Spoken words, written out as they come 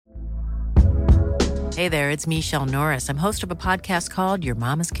Hey there, it's Michelle Norris. I'm host of a podcast called Your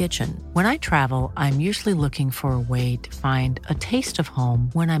Mama's Kitchen. When I travel, I'm usually looking for a way to find a taste of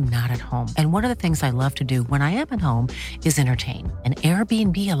home when I'm not at home. And one of the things I love to do when I am at home is entertain. And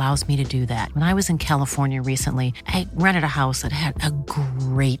Airbnb allows me to do that. When I was in California recently, I rented a house that had a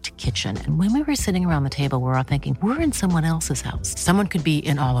great kitchen. And when we were sitting around the table, we were all thinking, we're in someone else's house. Someone could be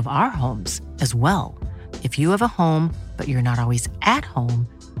in all of our homes as well. If you have a home, but you're not always at home,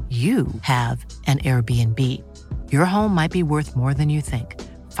 you have an Airbnb. Your home might be worth more than you think.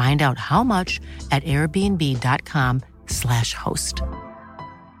 Find out how much at airbnb.com/host.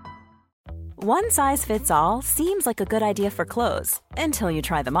 One size fits all seems like a good idea for clothes until you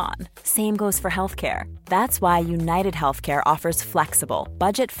try them on. Same goes for healthcare. That's why United Healthcare offers flexible,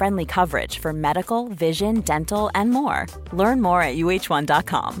 budget-friendly coverage for medical, vision, dental, and more. Learn more at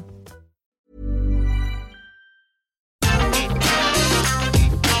uh1.com.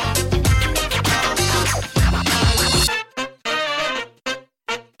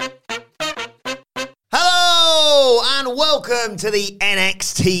 And welcome to the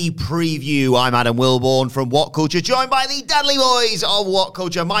NXT preview. I'm Adam Wilborn from What Culture, joined by the Dudley Boys of What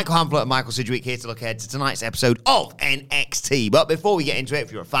Culture, Michael Hamflett and Michael Sidgwick, here to look ahead to tonight's episode of NXT. But before we get into it,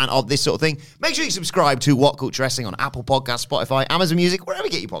 if you're a fan of this sort of thing, make sure you subscribe to What Culture Wrestling on Apple Podcasts, Spotify, Amazon Music, wherever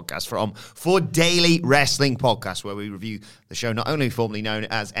you get your podcasts from, for daily wrestling podcasts, where we review the show not only formerly known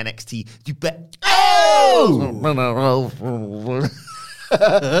as NXT, but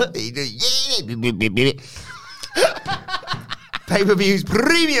pay-per-views,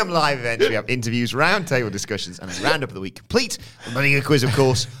 premium live events. We have interviews, roundtable discussions, and a roundup of the week complete. We're running a quiz, of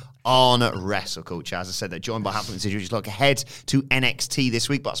course, on wrestle culture. As I said, they're joined by Hamflett and Sidgwick. Just look ahead to NXT this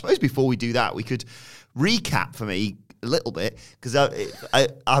week. But I suppose before we do that, we could recap for me a little bit, because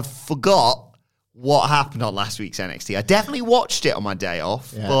I forgot what happened on last week's NXT. I definitely watched it on my day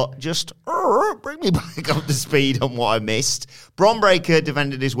off, but just bring me back up to speed on what I missed. Bron Breakker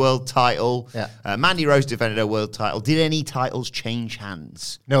defended his world title. Mandy Rose defended her world title. Did any titles change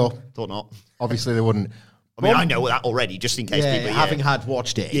hands? No. Thought not. Obviously they wouldn't. I mean, I know that already, just in case people... having had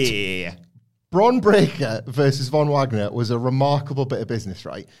watched it. Yeah. Bron Breakker versus Von Wagner was a remarkable bit of business,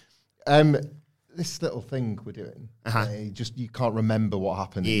 right? This little thing we're doing, you can't remember what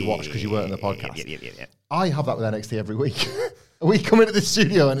happened. You watch because you weren't on the podcast. Yeah. I have that with NXT every week. We come into the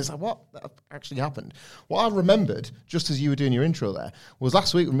studio and it's like, what actually happened? What I remembered, just as you were doing your intro there, was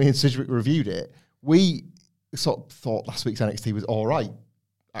last week when me and Sidgwick reviewed it, we sort of thought last week's NXT was all right,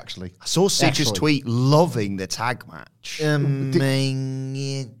 actually. I saw Sidge's tweet loving the tag match. Oh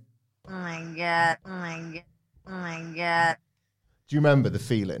my God. Do you remember the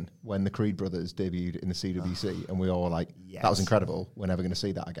feeling when the Creed brothers debuted in the CWC and we all were like, that was incredible, we're never going to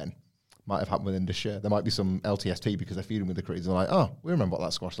see that again? Might have happened with Indus. There might be some LTST because they're feuding with the Creeds. They're like, oh, we remember what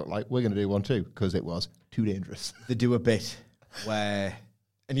that squash looked like. We're going to do one too, because it was too dangerous. They do a bit where,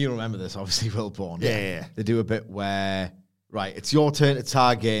 and you remember this, obviously, Wilborn. Yeah. They do a bit where, right, it's your turn to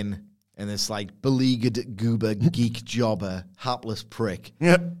tag in, and this like beleaguered goober, geek jobber, hapless prick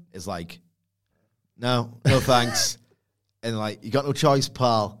is like, no thanks. And like, you got no choice,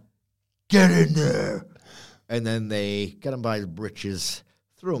 pal. Get in there. And then they get him by his britches,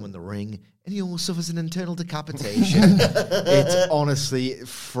 throw him in the ring, and he almost suffers an internal decapitation. It's honestly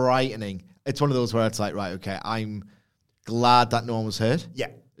frightening. It's one of those where it's like, right, okay, I'm glad that no one was hurt. Yeah.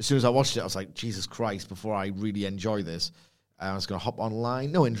 As soon as I watched it, I was like, Jesus Christ, before I really enjoy this, I was going to hop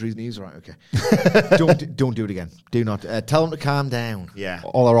online. No injuries, news, right, okay. Don't do it again. Do not. Tell them to calm down. Yeah.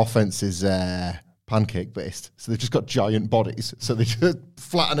 All our offense is... pancake based, so they've just got giant bodies, so they just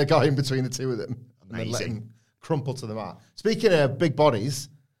flatten a guy in between the two of them and then let him crumple to the mat. Speaking of big bodies,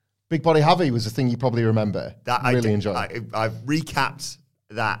 Big Body Javi was a thing you probably remember. That I really enjoyed. I've recapped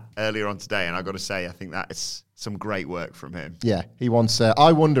that earlier on today, and I've got to say, I think that is some great work from him. Yeah, he wants...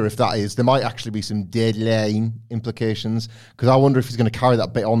 I wonder if that is... There might actually be some deadline implications, because I wonder if he's going to carry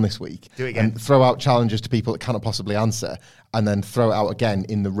that bit on this week. Do it again. And throw out challenges to people that cannot possibly answer, and then throw it out again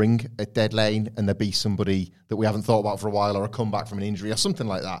in the ring at Deadline, and there be somebody that we haven't thought about for a while, or a comeback from an injury, or something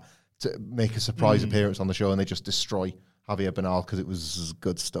like that, to make a surprise appearance on the show, and they just destroy Javier Bernal, because it was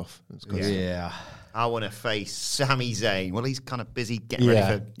good stuff. It was good stuff. Yeah. I want to face Sami Zayn. Well, he's kind of busy getting ready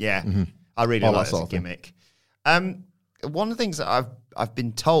for... Yeah. Mm-hmm. I really like that gimmick. One of the things that I've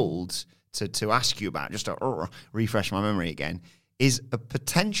been told to ask you about, just to refresh my memory again, is a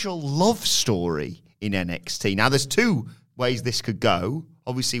potential love story in NXT. Now, there's two ways this could go.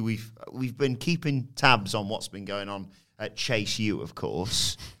 Obviously, we've been keeping tabs on what's been going on at Chase U, of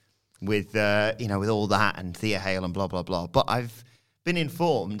course, with with all that and Thea Hale and blah blah blah. But I've been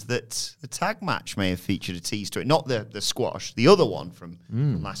informed that the tag match may have featured a tease to it, not the squash, the other one from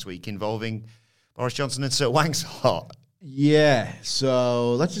last week involving Boris Johnson and Sir Wanks-a-Lot. Yeah,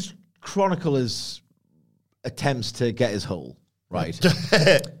 so let's just chronicle his attempts to get his hole, right?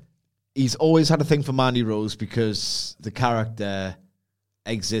 He's always had a thing for Mandy Rose because the character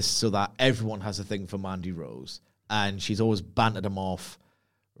exists so that everyone has a thing for Mandy Rose. And she's always bantered him off.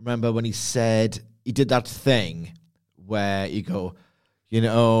 Remember when he said, he did that thing where you go,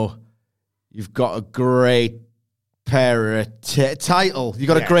 you've got a great title. You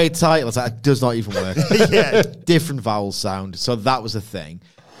got a great title. It's like, it does not even work. Different vowel sound. So that was a thing.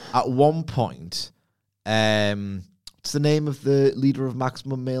 At one point, what's the name of the leader of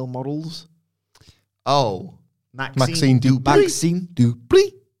Maximum Male Models? Oh, Maxine Dupri. Maxine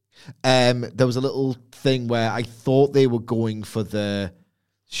Dupri. There was a little thing where I thought they were going for the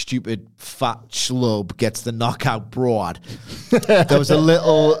stupid fat schlub gets the knockout broad. There was a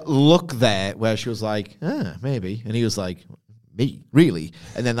little look there where she was like, maybe. And he was like, me? Really?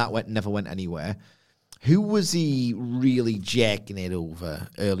 And then that never went anywhere. Who was he really jacking it over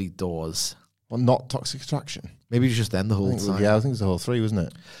early doors? Well, not Toxic Attraction. Maybe it was just them the whole time. Yeah, I think it was the whole three, wasn't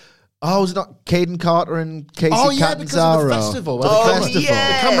it? Oh, was it not Caden Carter and Casey Catanzaro? Because of the festival.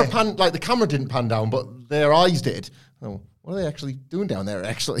 The camera didn't pan down, but their eyes did. Oh, what are they actually doing down there,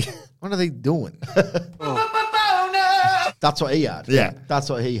 actually? What are they doing? That's what he had. Yeah. That's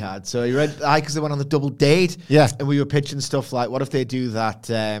what he had. So he read, because they went on the double date. Yeah. And we were pitching stuff like, what if they do that?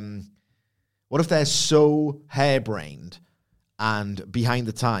 What if they're so harebrained and behind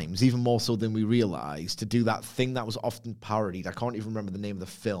the times, even more so than we realized, to do that thing that was often parodied? I can't even remember the name of the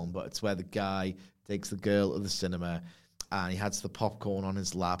film, but it's where the guy takes the girl to the cinema and he has the popcorn on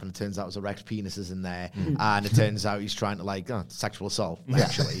his lap, and it turns out there's erect penises in there, and it turns out he's trying to sexual assault,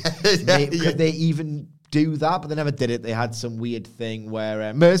 actually. Could they even do that? But they never did it. They had some weird thing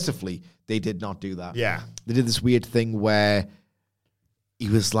where, mercifully, they did not do that. Yeah. They did this weird thing where he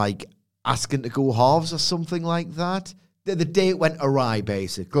was like asking to go halves or something like that. The date went awry,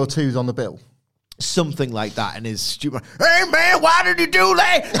 basically. Go twos on the bill. Something like that, and his stupid, hey man, why did you do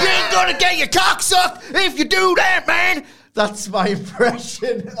that? You ain't gonna get your cock sucked if you do that, man. That's my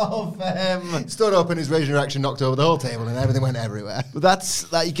impression of Stood up and his raging reaction knocked over the whole table and everything went everywhere. But that's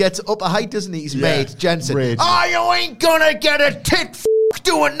that he gets up a height, doesn't he? His mate, Jensen. Raging. Oh, you ain't gonna get a tit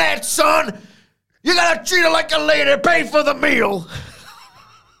doing that, son. You gotta treat her like a lady, pay for the meal.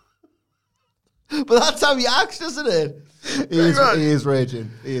 But that's how he acts, doesn't it? He is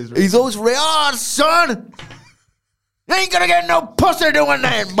raging. He's always son. You ain't gonna get no pussy doing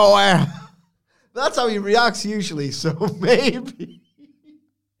that, boy. That's how he reacts usually, so maybe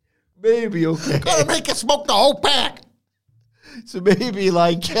okay. Gotta make you smoke the whole pack. So maybe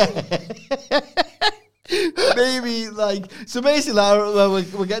so basically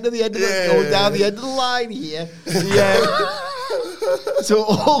we're getting to the end of going down the end of the line here. Yeah. So it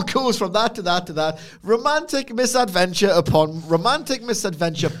all goes from that to that to that. Romantic misadventure upon romantic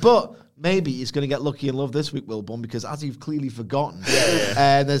misadventure, but maybe he's going to get lucky in love this week, Wilborn, because as you've clearly forgotten,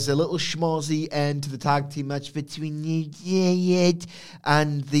 there's a little schmozzy end to the tag team match between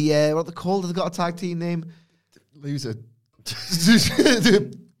and the, what are they called? Have they got a tag team name? Loser.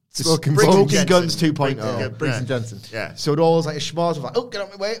 Smoking Guns 2.0. Briggs and Jensen. Yeah. So it all is like a schmoz of like, oh, get out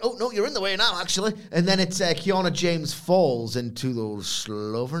of my way. Oh, no, you're in the way now, actually. And then it's Kiana James falls into those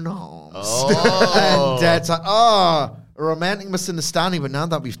sloven arms. Oh. And it's like, a romantic misunderstanding, but now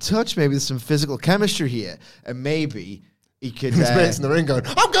that we've touched, maybe there's some physical chemistry here. And maybe he could... His mate's in the ring going,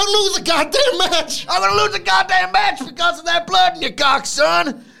 I'm going to lose a goddamn match. I'm going to lose a goddamn match because of that blood in your cock,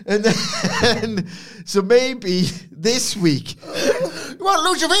 son. And then, so maybe this week... You want to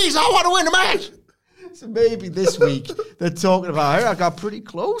lose your visa? I want to win the match. So maybe this week they're talking about, hey, I got pretty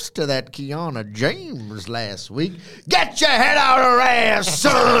close to that Kiana James last week. Get your head out of her ass,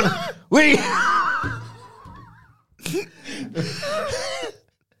 son.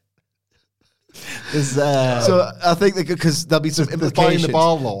 So I think because there'll be some implications. The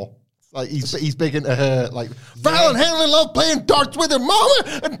ball law. Like he's big into her. Like Fallon Henley loved playing darts with her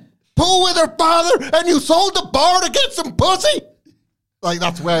mama and pool with her father, and you sold the bar to get some pussy. Like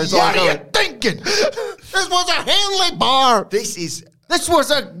that's where it's all going. What are you thinking? This was a Henley bar. This was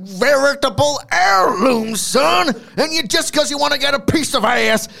a veritable heirloom, son. And you just because you want to get a piece of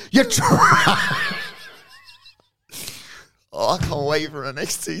ass, you try. Oh, I can't wait for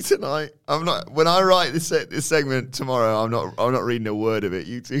NXT tonight. I'm not. When I write this segment tomorrow, I'm not reading a word of it.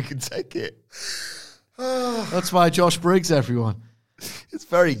 You two can take it. That's why Josh Briggs, everyone. It's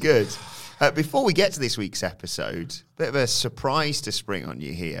very good. Before we get to this week's episode, a bit of a surprise to spring on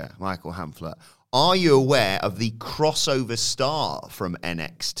you here, Michael Hamflett. Are you aware of the crossover star from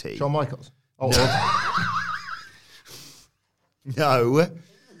NXT? Shawn Michaels. Oh, no.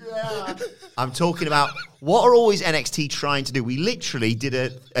 I'm talking about what are always NXT trying to do. We literally did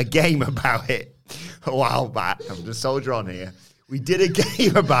a game about it a while back. I'm the soldier on here. We did a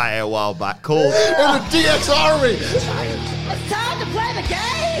game about it a while back called In the DX Army. It's time to play the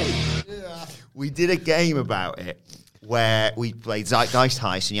game! We did a game about it where we played Zeitgeist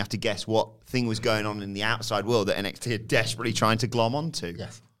Heist, and you have to guess what thing was going on in the outside world that NXT are desperately trying to glom onto.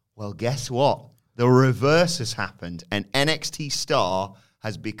 Yes. Well, guess what? The reverse has happened. An NXT star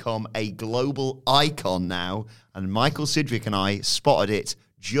has become a global icon now, and Michael Sidgwick and I spotted it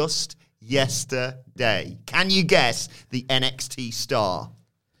just yesterday. Can you guess the NXT star?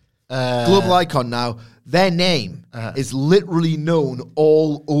 Global icon now. Their name is literally known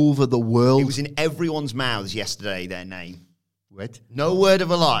all over the world. It was in everyone's mouths yesterday, their name. Wait. No word of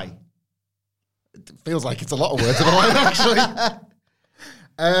a lie. It feels like it's a lot of words of a line, actually.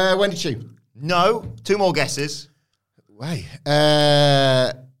 Wendy Chu. No. 2 more guesses. Wait.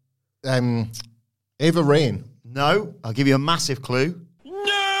 Ava Rain. No. I'll give you a massive clue.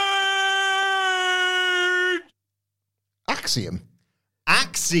 Axiom.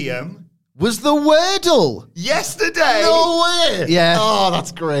 Axiom. Was the Wordle. Yesterday. No way. Yeah. Oh,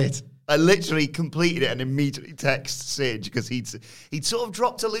 that's great. I literally completed it and immediately texted Sid because he'd sort of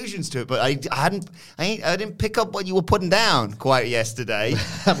dropped allusions to it, but I didn't pick up what you were putting down quite yesterday.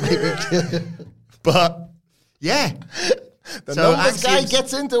 But yeah, The numbers guy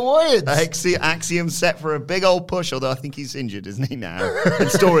gets into words. Axiom set for a big old push, although I think he's injured, isn't he now? In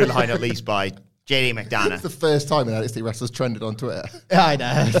storyline at least by JD It's McDonough. the first time an NXT wrestler's trended on Twitter. I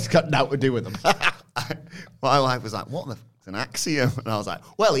know. It's got nothing to do with them. My wife was like, "What the? It's an Axiom," and I was like,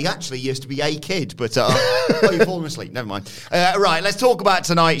 "Well, he actually used to be a kid, but oh, you've fallen asleep. Never mind." Right, let's talk about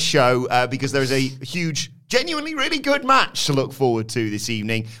tonight's show because there is a huge, genuinely really good match to look forward to this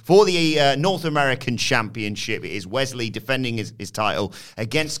evening for the North American Championship. It is Wesley defending his title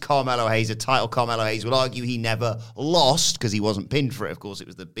against Carmelo Hayes. A title Carmelo Hayes would argue he never lost because he wasn't pinned for it. Of course, it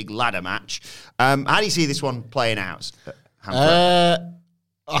was the big ladder match. How do you see this one playing out? I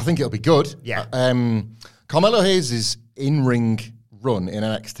think it'll be good. Yeah. Carmelo Hayes' in-ring run in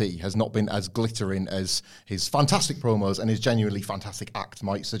NXT has not been as glittering as his fantastic promos and his genuinely fantastic act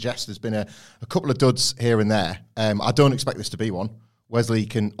might suggest. There's been a couple of duds here and there. I don't expect this to be one. Wesley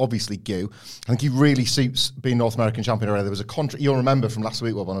can obviously go. I think he really suits being North American champion already. There was a contract, you'll remember from last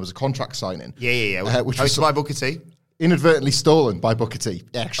week, Rob, when there was a contract signing. Yeah. Which Hosted was by Booker T. inadvertently stolen by Booker T,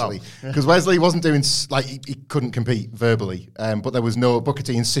 actually. Because Wesley wasn't doing, he couldn't compete verbally. But there was Booker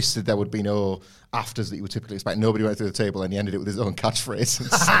T insisted there would be no afters that you would typically expect. Nobody went through the table and he ended it with his own catchphrase.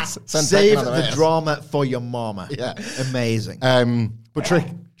 Save the drama for your mama. Yeah. Amazing. But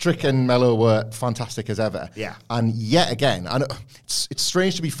Trick and Mello were fantastic as ever. Yeah. And yet again, I know it's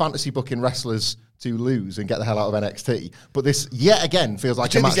strange to be fantasy booking wrestlers to lose and get the hell out of NXT, but this yet again feels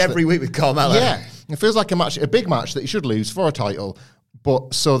like a match every week with Carmelo. Yeah, it feels like a big match that you should lose for a title,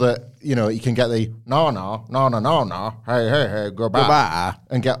 but so that you can get the no, hey, go back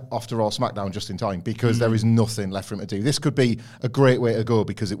and get off to Raw SmackDown just in time because there is nothing left for him to do. This could be a great way to go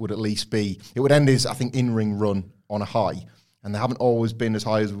because it would end his in-ring run on a high. And they haven't always been as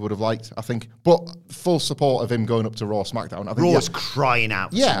high as we would have liked, I think. But full support of him going up to Raw SmackDown. I think Raw's crying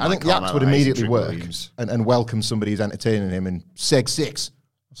out. I think the act would immediately work and welcome somebody who's entertaining him in Seg 6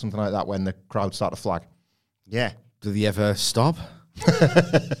 or something like that when the crowd start to flag. Yeah. Do they ever stop?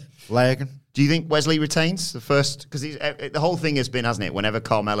 Lagging. Do you think Wesley retains the first? Because the whole thing has been, hasn't it? Whenever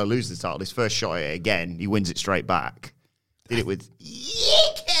Carmelo loses the title, his first shot at it again, he wins it straight back. Did it with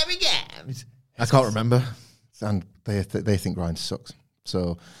Kerry Gams. I can't remember. And they think Grind sucks,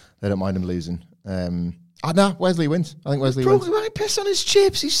 so they don't mind him losing. Wesley wins. I think Wesley wins. Probably piss on his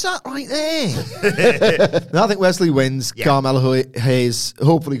chips. He sat right there. No, I think Wesley wins. Yeah. Carmelo Hayes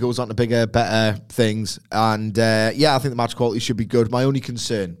hopefully goes on to bigger, better things. And I think the match quality should be good. My only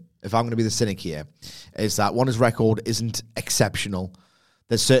concern, if I'm going to be the cynic here, is that one, his record isn't exceptional.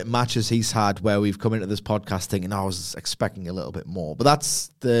 There's certain matches he's had where we've come into this podcast thinking, I was expecting a little bit more. But that's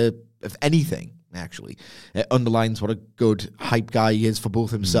if anything, actually, it underlines what a good hype guy he is for both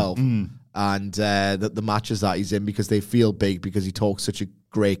himself and the matches that he's in because they feel big because he talks such a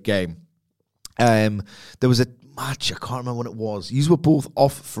great game. There was a match, I can't remember what it was. You were both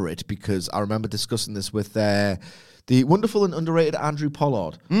off for it because I remember discussing this with the wonderful and underrated Andrew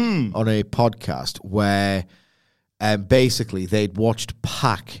Pollard on a podcast where basically they'd watched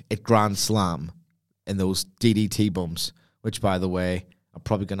Pac at Grand Slam in those DDT bumps, which, by the way, are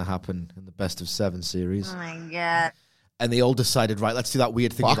probably going to happen in the Best of 7 series. Oh my God. And they all decided, right, let's do that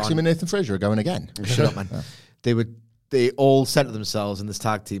weird thing. Axiom and Nathan Frazier are going again. Shut up, man. Yeah. They all said to themselves in this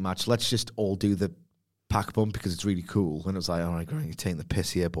tag team match, let's just all do the pack bump because it's really cool. And it was like, all right, great, you're taking the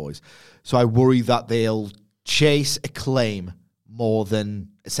piss here, boys. So I worry that they'll chase acclaim more than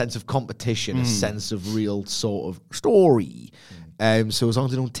a sense of competition, a sense of real sort of story. So as long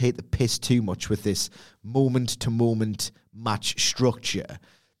as they don't take the piss too much with this moment-to-moment match structure,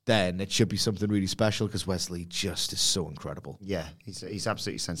 then it should be something really special because Wesley just is so incredible. Yeah, he's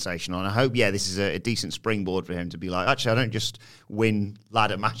absolutely sensational. And I hope, this is a decent springboard for him to be like, actually, I don't just win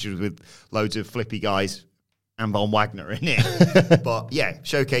ladder matches with loads of flippy guys and Von Wagner in it. But,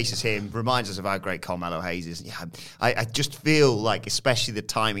 showcases him, reminds us of how great Carmelo Hayes is. Yeah, I just feel like, especially the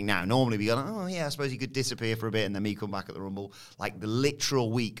timing now, normally we go, I suppose he could disappear for a bit and then me come back at the Rumble. Like, the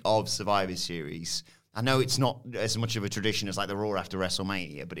literal week of Survivor Series, I know it's not as much of a tradition as like the Raw after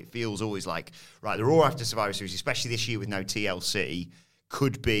WrestleMania, but it feels always like, right, the Raw after Survivor Series, especially this year with no TLC,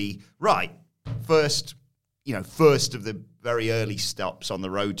 could be, right, first of the very early stops on the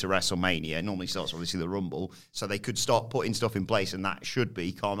road to WrestleMania. It normally starts, obviously, the Rumble, so they could start putting stuff in place, and that should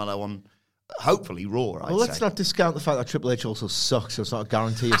be Carmelo on, hopefully, Raw, I'd say. Let's not discount the fact that Triple H also sucks, so it's not a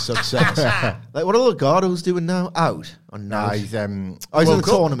guarantee of success. Like, what are Legado's doing now? Out? Or no? He's in the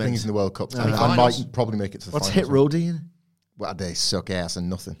tournament. He's in the World Cup. I might probably make it to the What's finals. Hit Row doing? Well, they suck ass and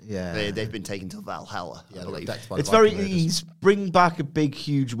nothing. Yeah. They've been taken to Valhalla, I believe. It's he's bring back a big,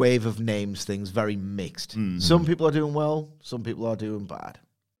 huge wave of names, things very mixed. Mm-hmm. Some people are doing well, some people are doing bad.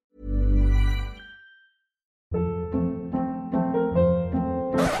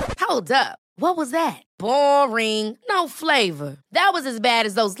 Hold up. What was that? Boring. No flavor. That was as bad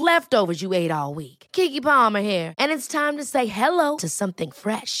as those leftovers you ate all week. Keke Palmer here. And it's time to say hello to something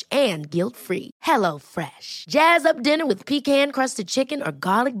fresh and guilt-free. Hello Fresh. Jazz up dinner with pecan-crusted chicken or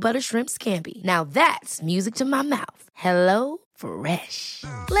garlic butter shrimp scampi. Now that's music to my mouth. Hello Fresh.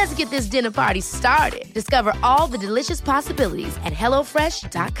 Let's get this dinner party started. Discover all the delicious possibilities at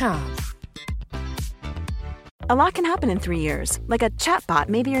HelloFresh.com. A lot can happen in 3 years, like a chatbot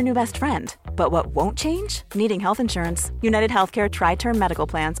may be your new best friend. But what won't change? Needing health insurance. United Healthcare Tri-Term Medical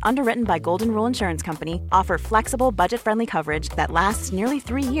Plans, underwritten by Golden Rule Insurance Company, offer flexible, budget-friendly coverage that lasts nearly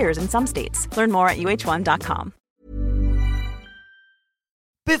 3 years in some states. Learn more at uh1.com.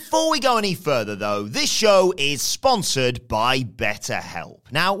 Before we go any further, though, this show is sponsored by BetterHelp.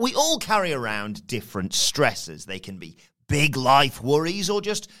 Now, we all carry around different stressors. They can be big life worries or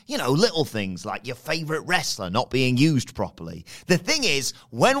just, little things like your favorite wrestler not being used properly. The thing is,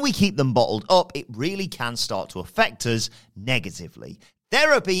 when we keep them bottled up, it really can start to affect us negatively.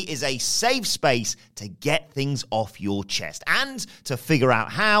 Therapy is a safe space to get things off your chest and to figure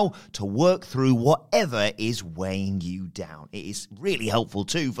out how to work through whatever is weighing you down. It is really helpful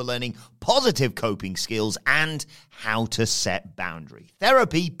too for learning positive coping skills and how to set boundaries.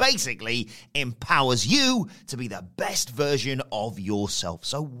 Therapy basically empowers you to be the best version of yourself.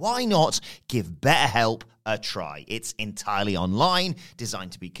 So why not give BetterHelp a try? It's entirely online,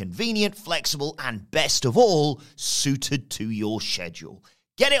 designed to be convenient, flexible, and best of all, suited to your schedule.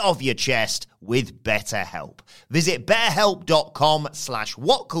 Get it off your chest with BetterHelp. Visit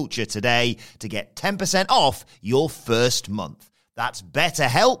betterhelp.com/whatculture today to get 10% off your first month. That's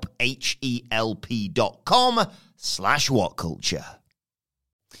BetterHelp, HELP.com/whatculture.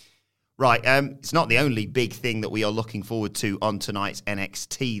 Right, it's not the only big thing that we are looking forward to on tonight's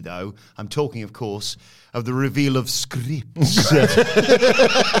NXT, though. I'm talking, of course, of the reveal of scripts.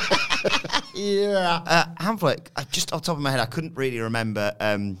 Hamflett, just off the top of my head, I couldn't really remember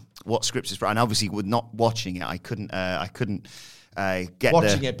what scripts is for, and obviously with not watching it, I couldn't get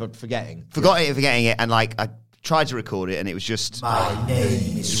watching it but forgetting. Forgetting it, and I tried to record it, and it was just my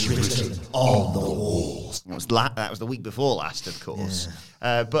name is written on the walls. That was the week before last, of course.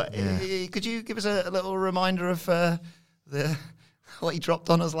 Yeah. Could you give us a little reminder of what he dropped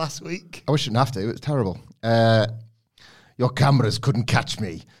on us last week? I shouldn't have to. It's terrible. Your cameras couldn't catch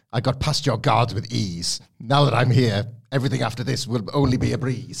me. I got past your guards with ease. Now that I'm here, everything after this will only be a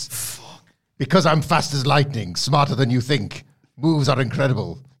breeze. Because I'm fast as lightning, smarter than you think. Moves are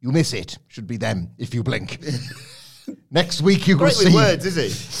incredible. You miss it. Should be them if you blink. Next week you will see. Great with words,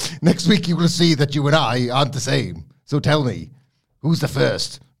 is he? Next week you will see that you and I aren't the same. So tell me, who's the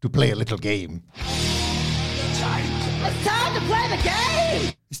first to play a little game? It's time to play the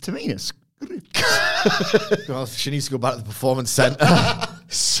game! It's Tamina's. Well, she needs to go back to the performance centre.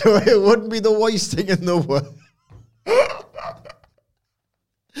 So it wouldn't be the worst thing in the world.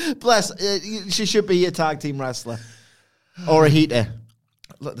 Bless, she should be a tag team wrestler. Or a heater.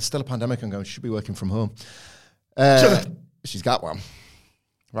 Look, there's still a pandemic ongoing. She should be working from home. She's got one.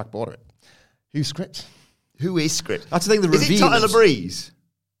 Rack bought it. Who's script? Who is script? That's the thing. Is it Tyler Breeze?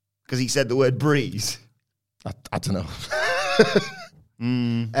 Because he said the word breeze. I don't know.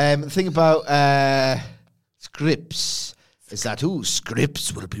 The thing about Scripps. Is that who?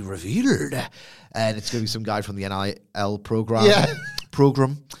 Scripps will be revealed. And it's going to be some guy from the NIL program. Yeah.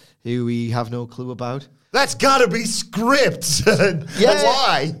 Program who we have no clue about. That's gotta be Scripps.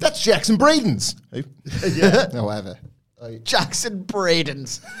 Why? That's Jackson Braden's. Yeah. No, whatever. Jackson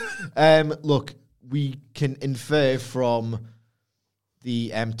Braden's. Look, we can infer from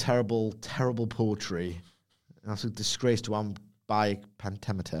the terrible, terrible poetry. That's a disgrace to iambic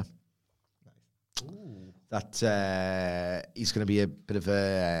pentameter. That he's going to be a bit of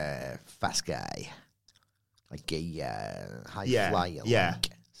a fast guy, like a high flyer. Yeah.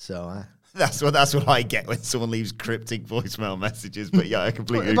 So That's what I get when someone leaves cryptic voicemail messages. But yeah, I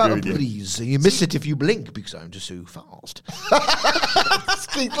completely about agree with you. breeze? You miss it if you blink because I'm just so fast. I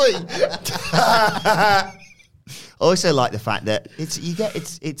also like the fact that it's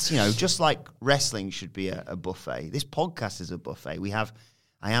just like wrestling should be a buffet. This podcast is a buffet. We have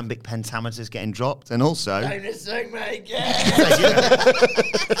iambic pentameters getting dropped, and also It's something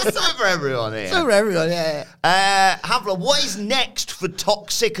for everyone here. for everyone, yeah. Havla, what is next for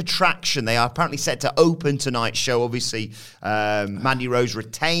Toxic Attraction? They are apparently set to open tonight's show. Obviously, Mandy Rose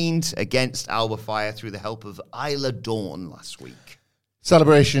retained against Alba Fire through the help of Isla Dawn last week.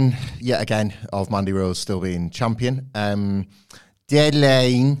 Celebration, yet again, of Mandy Rose still being champion.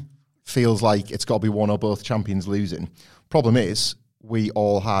 Deadline feels like it's got to be one or both champions losing. Problem is, we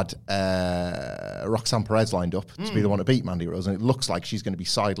all had Roxanne Perez lined up to be the one to beat Mandy Rose, and it looks like she's going to be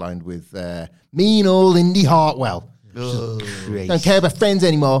sidelined with mean old Indy Hartwell. Don't care about friends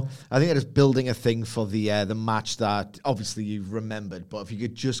anymore. I think it is building a thing for the match that obviously you've remembered, but if you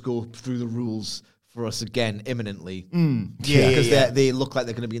could just go through the rules for us again imminently. Because they look like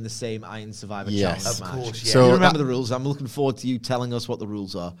they're going to be in the same Iron Survivor Challenge match. Of course, yeah. So you remember the rules. I'm looking forward to you telling us what the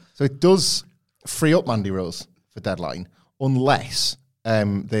rules are. So it does free up Mandy Rose for Deadline, unless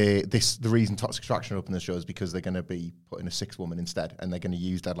the reason Toxic Attraction open the show is because they're going to be putting a sixth woman instead, and they're going to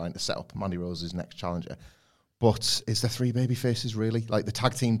use Deadline to set up Mandy Rose's next challenger. But is there three baby faces really? Like the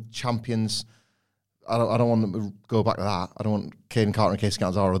tag team champions, I don't want them to go back to that. I don't want Kaden Carter and Casey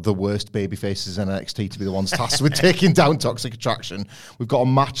Catanzaro, the worst baby faces in NXT, to be the ones tasked with taking down Toxic Attraction. We've got a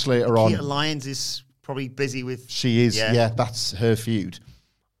match later on. Keita Lyons is probably busy with... She is, yeah, that's her feud.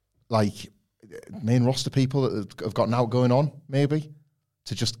 Like, main roster people that have got an out going on, maybe,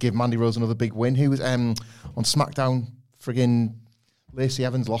 to just give Mandy Rose another big win. Who was on SmackDown, friggin' Lacey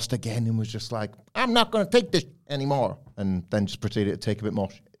Evans lost again and was just like, I'm not going to take this anymore. And then just proceeded to take a bit more.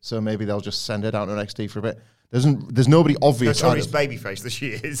 So maybe they'll just send her down to NXT for a bit. There's nobody obvious. Notorious babyface that she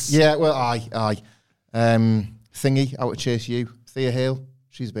is. Yeah, well, aye. Thingy out of Chase U, Thea Hale,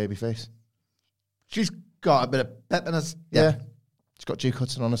 she's a babyface. She's got a bit of peppiness. Yeah. She's got Duke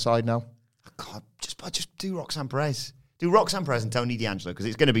Hudson on her side now. God, just do Roxanne Perez. Do Roxanne Perez and Tony D'Angelo, because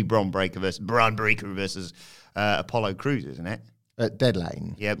it's going to be Braun Breaker versus Apollo Crews, isn't it?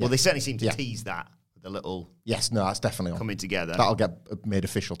 Deadline. Yeah, well, they certainly seem to tease that with a little... Yes, no, that's definitely on. Coming together. That'll get made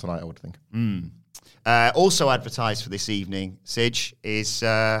official tonight, I would think. Also advertised for this evening, Sige, is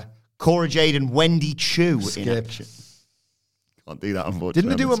Cora Jade and Wendy Chu in action. Can't do that, unfortunately.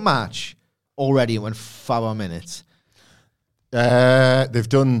 Didn't they do a match already and went 5 more minutes? They've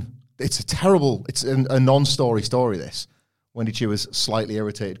done... It's a non-story story, this. Wendy Chu is slightly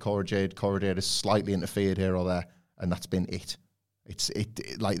irritated Cora Jade. Cora Jade has slightly interfered here or there, and that's been it.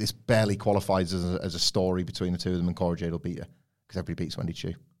 It like this barely qualifies as a story between the two of them, and Cora Jade will beat her because everybody beats Wendy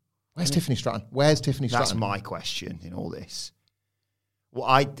Chu. Where's Tiffany Stratton? That's my question in all this.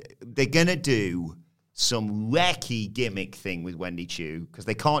 Well, they're gonna do some wacky gimmick thing with Wendy Chu because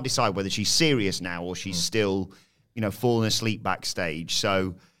they can't decide whether she's serious now or she's still, falling asleep backstage.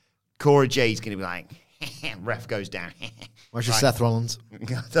 So Cora Jade's gonna be like, ref goes down. Where's your Seth Rollins?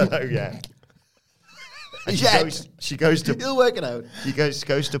 I don't know. Yeah. She goes to... He'll work it out. She goes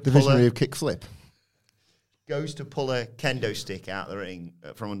to pull the visionary of kick flip. Goes to pull a kendo stick out the ring,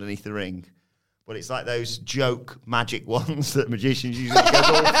 from underneath the ring. But it's like those joke magic ones that magicians usually go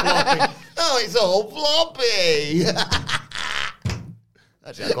all floppy. Oh, it's all floppy.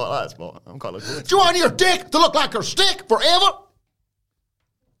 Actually, I quite like that spot. I'm quite looking forward to it. Do you want your dick to look like her stick forever?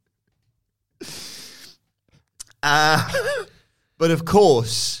 But of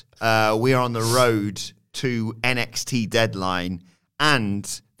course, we are on the road to NXT Deadline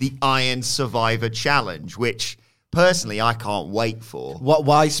and the Iron Survivor Challenge, which personally I can't wait for.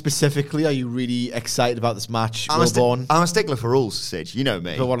 Why specifically are you really excited about this match? I'm a stickler for rules, Sige. You know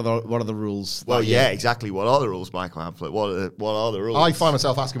me. But what are the rules? Well, yeah, exactly. What are the rules, Michael Hamflett? What are the rules? I find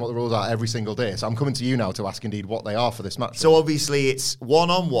myself asking what the rules are every single day, so I'm coming to you now to ask indeed what they are for this match. So obviously it's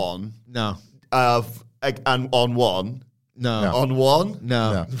 1-on-1. No. And on one. No. On one?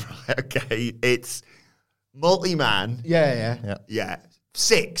 No. Right, okay. It's multi-man. Yeah.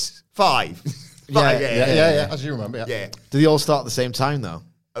 6, 5. Yeah, as you remember. Yeah. Do they all start at the same time, though?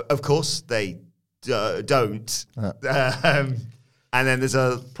 Of course they don't. And then there's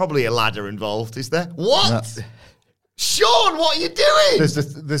probably a ladder involved, is there? What? Sean, what are you doing?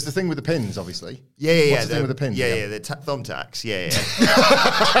 There's the thing with the pins, obviously. Yeah. What's the thing with the pins? Yeah, the thumbtacks. Yeah.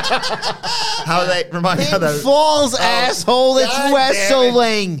 How they remind me of those? Falls, asshole. It's God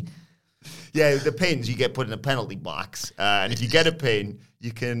wrestling. Yeah, the pins you get put in a penalty box, and if you get a pin,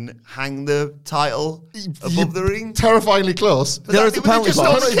 you can hang the title above the ring. Terrifyingly close. There's a penalty just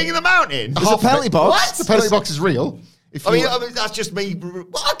box. not the King of the Mountain. There's a penalty box. What? The penalty box is real. I mean, that's just me.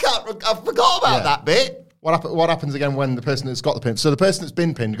 I forgot about that bit. What happens again when the person that's got the pin? So the person that's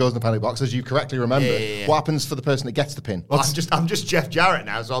been pinned goes in the penalty box, as you correctly remember. Yeah. What happens for the person that gets the pin? I'm just Jeff Jarrett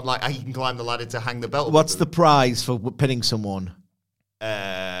now, so I'm like, he can climb the ladder to hang the belt. What's the prize for pinning someone?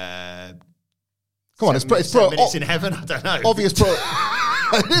 Come on, it's 7 minutes in heaven. I don't know. Obvious pro.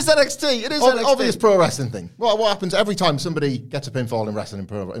 It is NXT. It is NXT. Obvious pro wrestling thing. What happens every time somebody gets a pinfall in wrestling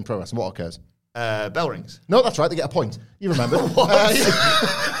in pro wrestling? What occurs? Bell rings. No, that's right. They get a point. You remember? They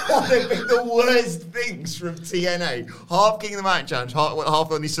picked the worst things from TNA. Half King of the Mountain Challenge, half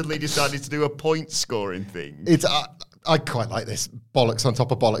when he suddenly decided to do a point scoring thing. It's I quite like this bollocks on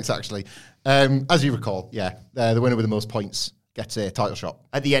top of bollocks. Actually, as you recall, the winner with the most points gets a title shot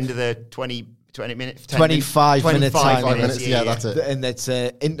At the end of the 20 minutes, 25 minute time. 5 minutes. Yeah, that's it. And it's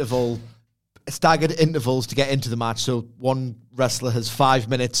staggered intervals to get into the match. So one wrestler has 5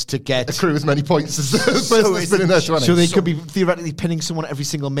 minutes to get Accrue as many points as the person that's been in there 20. So they could be theoretically pinning someone every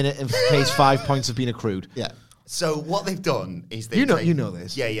single minute and pays 5 points of being accrued. Yeah. So what they've done is you know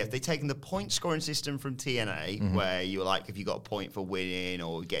this. Yeah. They've taken the point scoring system from TNA, where you're like, if you got a point for winning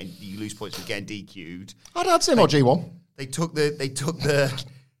or you lose points for getting DQ'd. I'd say more G1. They took the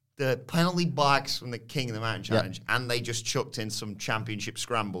penalty box from the King of the Mountain Challenge, and they just chucked in some championship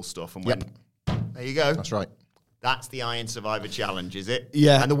scramble stuff and went, there you go. That's right. That's the Iron Survivor Challenge, is it?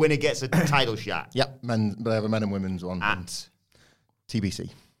 Yeah. And the winner gets a title shot. Yep. They have a men and women's one. At TBC.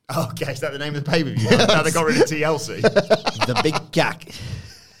 Okay, is that the name of the pay-per-view? Now they got rid of TLC. The big gack.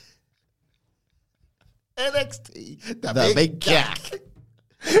 NXT. The big gack.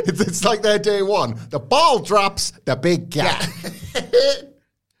 It's like their day one. The ball drops, the big gap.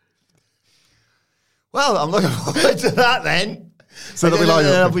 Well, I'm looking forward to that then. So there'll be like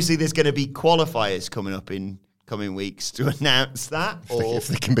obviously there's going to be qualifiers coming up in coming weeks to announce that. If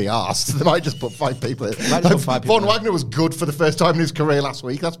they can be asked, they might just put 5 people in. Might just put 5 people Von Wagner was good for the first time in his career last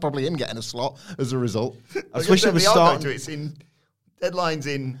week. That's probably him getting a slot as a result. I wish it was starting. It's in deadlines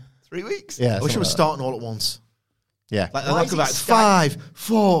in 3 weeks. Yeah, I wish it was starting all at once. Yeah. Like 5,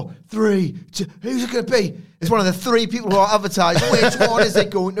 4, 3, 2. Who's it going to be? It's one of the 3 people who are advertised. Which one is it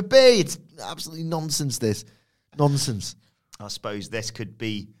going to be? It's absolutely nonsense, this. Nonsense. I suppose this could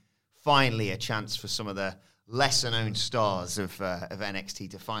be finally a chance for some of the lesser-known stars of NXT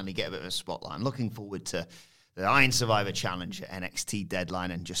to finally get a bit of a spotlight. I'm looking forward to the Iron Survivor Challenge at NXT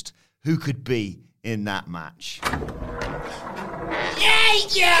Deadline and just who could be in that match. Hey,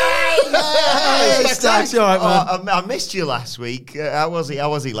 Stacks, you all right, man? I missed you last week. How was he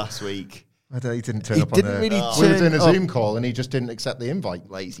last week? I don't know, he didn't turn up didn't on really we were turn doing a up. Zoom call and he just didn't accept the invite.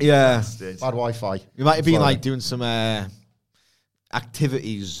 Lazy Bad bastard. Wi-Fi. You might have been Sorry. like doing some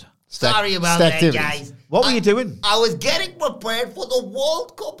activities. Sorry about that, activities. guys. What were you doing? I was getting prepared for the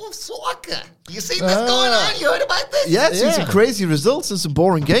World Cup of Soccer. You see this going on? You heard about this? Yeah, I've seen some crazy results and some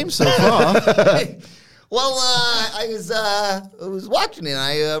boring games so far. Well, I was watching it.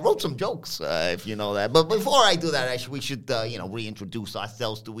 I wrote some jokes, if you know that. But before I do that, we should reintroduce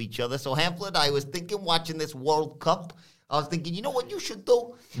ourselves to each other. So, Hamlet, I was thinking, watching this World Cup, I was thinking, you know what you should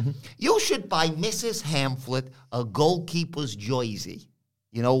do? You should buy Mrs. Hamlet a goalkeeper's jersey.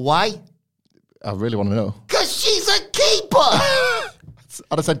 You know why? I really want to know. Because she's a keeper.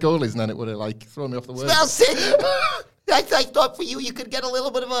 I'd have said goalies and then it would have thrown me off the word. Well, see, I thought for you could get a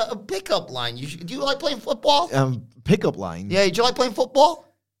little bit of a pickup line. Do you like playing football? Pickup line. Yeah, do you like playing football?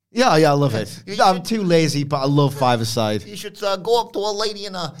 Yeah, I love it. I'm too lazy, but I love five-a-side. You should go up to a lady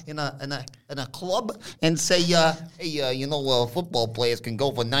in a club and say, hey, football players can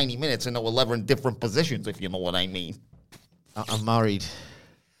go for 90 minutes in 11 different positions, if you know what I mean. I'm married.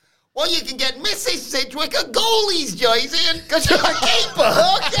 Well, you can get Mrs. Sidgwick a goalie's jersey because you're a keeper.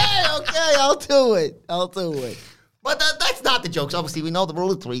 Okay, I'll do it. But that's not the jokes. Obviously, we know the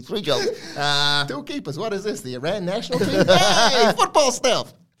rule of three jokes. 2 keepers. What is this? The Iran national team? Hey, football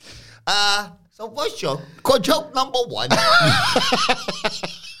stuff. So first joke number 1.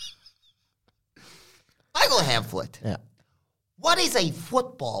 Michael Hamlet. Yeah. What is a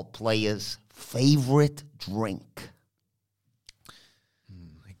football player's favorite drink?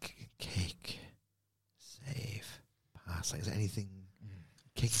 Like cake. Save. Pass. Like, is there anything?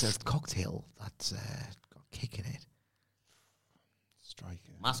 Cake says cocktail that's got kick in it.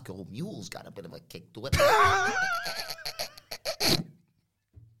 Striker. Moscow Mule's got a bit of a kick to it.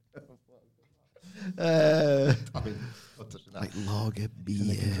 I mean, Like lager beer.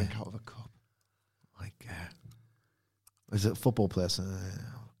 they can drink out of a cup. Like, is it a football player?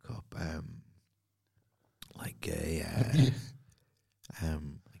 Cup. Like a, like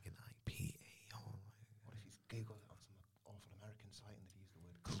an IPA. What if he's Googled it on some awful American site and they've used the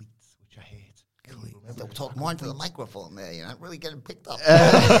word cleats, which I hate. Don't talk more into the microphone there. You're not really getting picked up.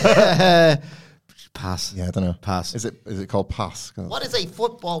 Pass. Yeah, I don't know. Pass. Is it called pass? What is a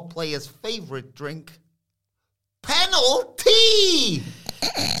football player's favorite drink? Penalty!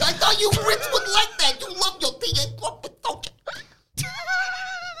 I thought you Brits would like that. You love your tea and crumpet, don't you?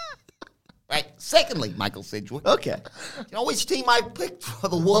 Right. Secondly, Michael Sidgwick. Okay. You know which team I picked for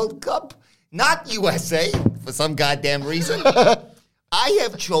the World Cup? Not USA, for some goddamn reason. I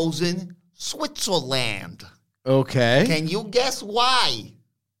have chosen Switzerland. Okay. Can you guess why?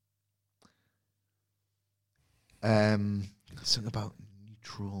 Something about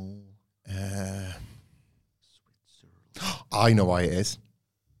neutral. I know why it is.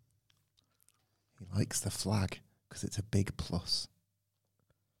 He likes the flag because it's a big plus.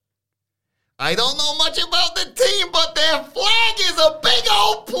 I don't know much about the team, but their flag is a big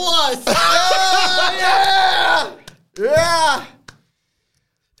old plus. Oh, yeah! Yeah!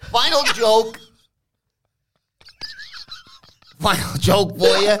 Final joke. Final joke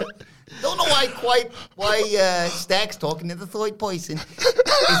for you. Don't know why Stack's talking to the third person.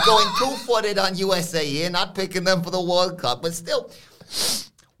 He's going two-footed on USA here, not picking them for the World Cup. But still,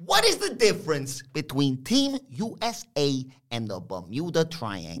 what is the difference between Team USA and the Bermuda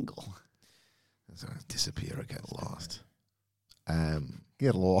Triangle? Disappear or get lost.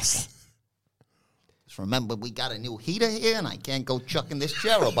 Get lost. Just remember, we got a new heater here, and I can't go chucking this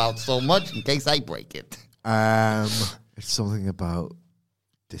chair about so much in case I break it. It's something about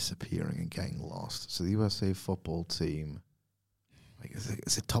disappearing and getting lost. So the USA football team, like,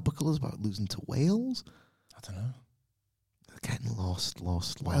 is it topical? Is about losing to Wales? I don't know. Getting lost.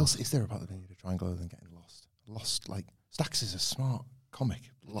 What else is there about the Bermuda Triangle other than getting lost? Lost, like, Stax is a smart comic.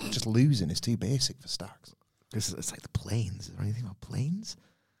 Just losing is too basic for Stax. It's like the planes. Is there anything about planes?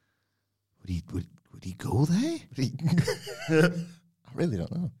 Would he go there? I really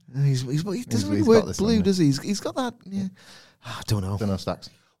don't know. He doesn't really he's work got this blue, on does he? He's got that. Yeah. I don't know. Don't know Stax.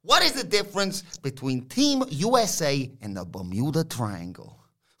 What is the difference between Team USA and the Bermuda Triangle?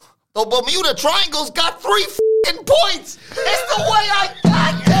 The Bermuda Triangle's got 3 f***ing points. It's the way I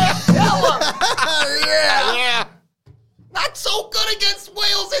got there, fella. Yeah. Not so good against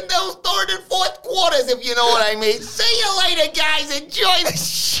Wales in those third and fourth quarters, if you know what I mean. See you later, guys. Enjoy the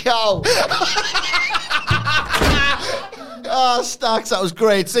show. Oh, Stacks, that was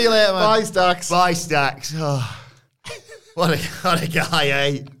great. See you later, man. Bye, Stax. Bye, Stacks. Oh, what a guy,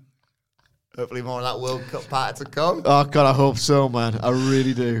 eh? Hopefully more of that World Cup party to come. Oh, God, I hope so, man. I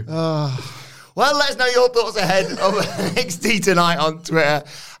really do. Well, let us know your thoughts ahead of NXT tonight on Twitter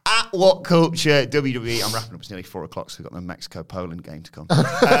at WhatCultureWWE. I'm wrapping up. It's nearly 4 o'clock, so we've got the Mexico-Poland game to come.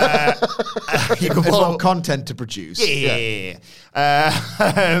 You can There's follow more content to produce. Yeah.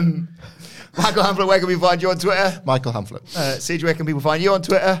 Michael Hamflett, where can we find you on Twitter? Michael Hamflett. Sidge, where can people find you on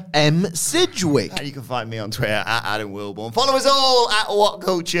Twitter? M. Sidgwick. And you can find me on Twitter at Adam Wilborn. Follow us all at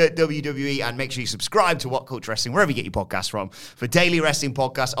WhatCultureWWE, and make sure you subscribe to What Culture Wrestling wherever you get your podcasts from for daily wrestling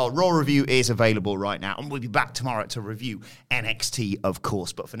podcasts. Our Raw review is available right now, and we'll be back tomorrow to review NXT, of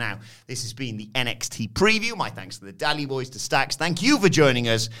course. But for now, this has been the NXT preview. My thanks to the Dally Boys, to Stax. Thank you for joining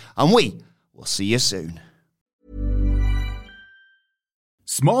us, and we will see you soon.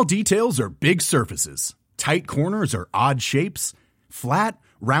 Small details are big surfaces. Tight corners are odd shapes. Flat,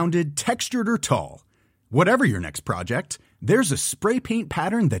 rounded, textured, or tall. Whatever your next project, there's a spray paint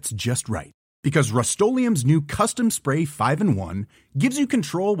pattern that's just right. Because Rust-Oleum's new Custom Spray 5-in-1 gives you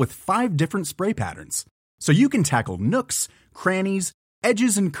control with 5 different spray patterns. So you can tackle nooks, crannies,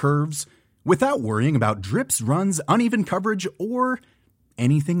 edges, and curves without worrying about drips, runs, uneven coverage, or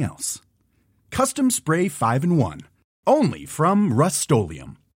anything else. Custom Spray 5-in-1. Only from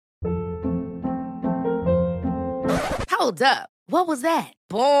Rust-Oleum. Hold up. What was that?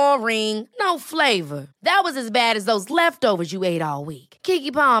 Boring. No flavor. That was as bad as those leftovers you ate all week.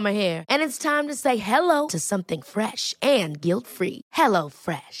 Keke Palmer here, and it's time to say hello to something fresh and guilt-free. Hello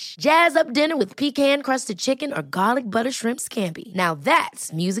Fresh. Jazz up dinner with pecan-crusted chicken or garlic butter shrimp scampi. Now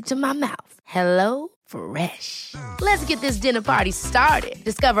that's music to my mouth. Hello Fresh. Let's get this dinner party started.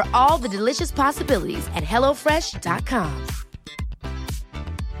 Discover all the delicious possibilities at HelloFresh.com.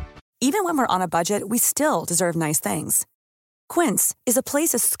 Even when we're on a budget, we still deserve nice things. Quince is a place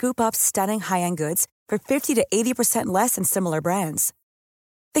to scoop up stunning high-end goods for 50 to 80% less than similar brands.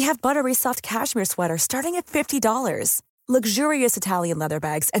 They have buttery soft cashmere sweaters starting at $50, luxurious Italian leather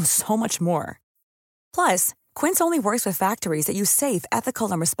bags, and so much more. Plus, Quince only works with factories that use safe,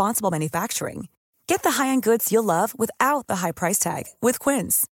 ethical, and responsible manufacturing. Get the high-end goods you'll love without the high price tag with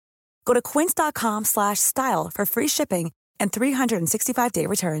Quince. Go to quince.com/style for free shipping and 365-day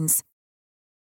returns.